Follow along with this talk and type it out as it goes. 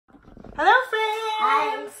Hello,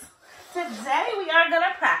 friends. Hi. Today we are going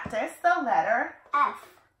to practice the letter F.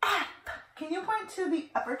 F. Can you point to the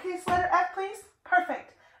uppercase letter F, please?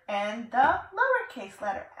 Perfect. And the lowercase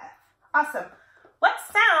letter F. Awesome. What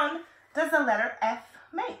sound does the letter F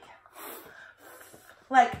make?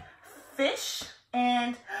 Like fish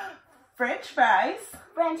and French fries.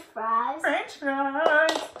 French fries. French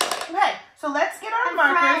fries. Okay, so let's get our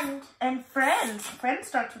markers. And friends. Friend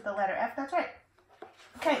starts with the letter F. That's right.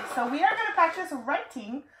 Okay, so we are going to practice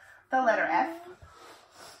writing the letter F.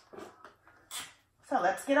 So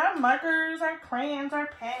let's get our markers, our crayons, our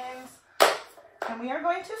pens. And we are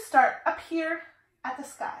going to start up here at the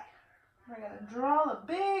sky. We're going to draw a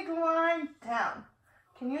big line down.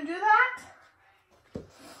 Can you do that?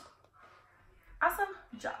 Awesome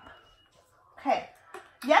job. Okay,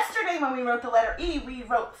 yesterday when we wrote the letter E, we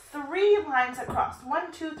wrote 3 lines across.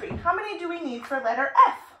 1, 2, 3. How many do we need for letter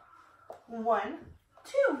F? 1,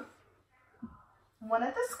 2. 1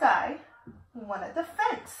 at the sky, 1 at the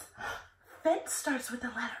fence. Fence starts with the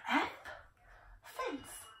letter F. Fence.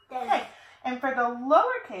 Okay, and for the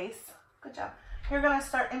lowercase, good job. You're going to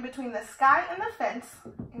start in between the sky and the fence,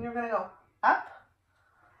 and you're going to go up,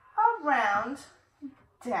 around,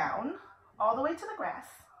 down, all the way to the grass.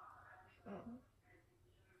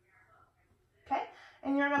 Okay,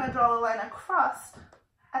 and you're going to draw the line across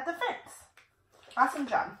at the fence. Awesome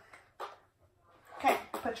job. Okay,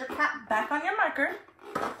 put your cap back on your marker.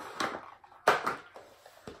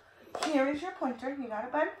 Here is your pointer. You got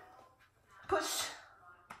it, bud? Push.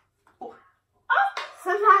 Oh.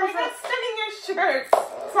 Sometimes they get stuck in your shirt.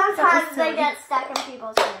 Sometimes they get stuck in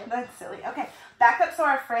people's shirts. That's silly. Okay, back up so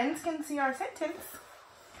our friends can see our sentence.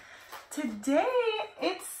 Today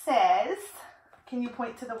it says, can you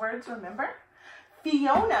point to the words, remember?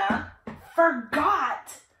 Fiona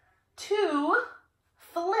forgot to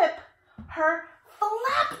flip her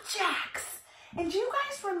flapjacks. And do you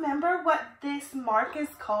guys remember what this mark is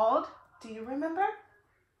called? Do you remember?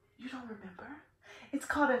 You don't remember? It's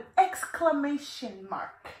called an exclamation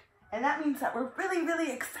mark. And that means that we're really,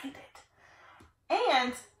 really excited.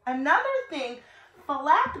 And another thing,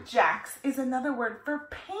 flapjacks is another word for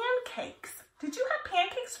pancakes. Did you have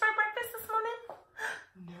pancakes for breakfast this morning?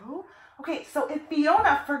 No? Okay, so if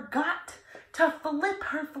Fiona forgot to flip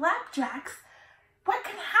her flapjacks, what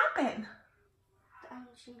can happen?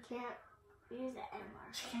 She can't use it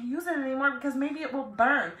anymore. She can't use it anymore because maybe it will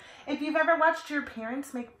burn. If you've ever watched your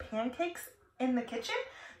parents make pancakes in the kitchen,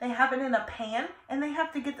 they have it in a pan and they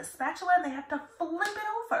have to get the spatula and they have to flip it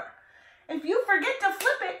over. If you forget to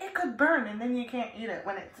flip it, it could burn and then you can't eat it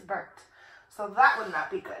when it's burnt. So that would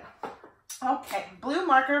not be good. Okay, blue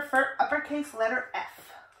marker for uppercase letter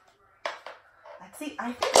F. Let's see,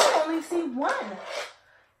 I think I only see one.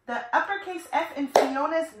 The uppercase F in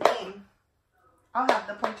Fiona's name. I'll have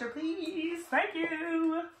the pointer, please. Thank you.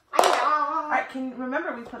 I know. All right, can you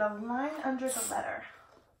remember we put a line under the letter.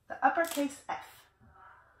 The uppercase F.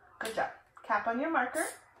 Good job. Cap on your marker.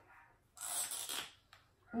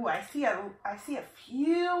 Ooh, I see a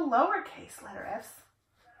few lowercase letter F's.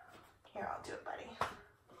 Here, I'll do it, buddy.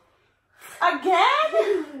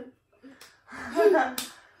 Again?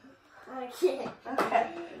 Okay. Okay.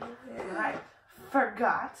 All right.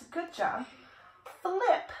 Forgot. Good job.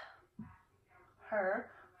 Flip her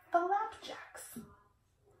flapjacks.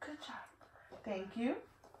 Good job. Thank you.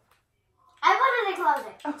 I wanted to close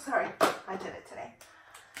it. Oh, sorry. I did it today.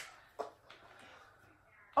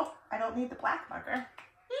 Oh, I don't need the black marker.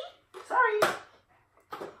 Sorry.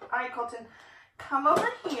 All right, Colton. Come over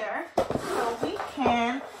here so we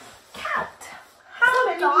can count. How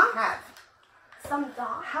many do we have? Some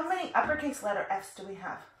dots. How many uppercase letter F's do we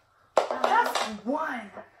have? Just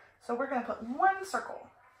one. So we're going to put one circle.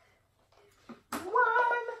 1.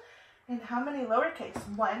 And how many lowercase?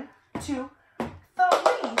 1, 2, 3.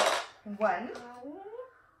 1,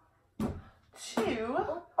 2.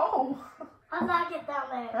 Oh. How did I get down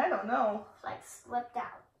there? I don't know. Like slipped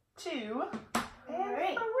out. 2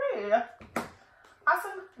 and 3.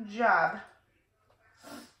 Awesome job.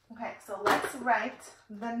 Okay, so let's write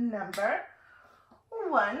the number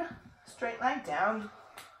 1. Straight line down.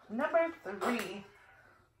 Number 3.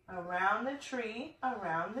 Around the tree,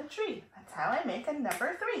 around the tree. That's how I make a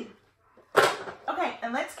number 3. Okay,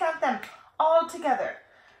 and let's count them all together.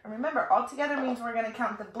 And remember, all together means we're going to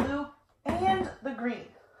count the blue and the green.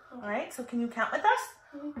 All right, so can you count with us?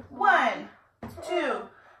 1, 2,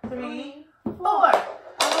 3, 4.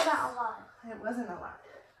 That wasn't a lot. It wasn't a lot.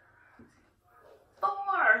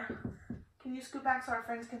 4. Can you scoot back so our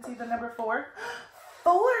friends can see the number 4?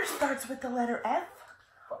 4 starts with the letter F.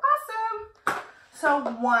 Awesome. So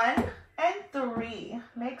 1 and 3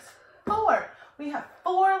 makes 4. We have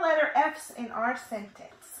 4 letter F's in our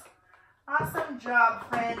sentence. Awesome job,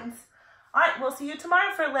 friends. All right, we'll see you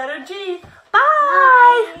tomorrow for letter G.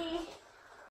 Bye. Bye.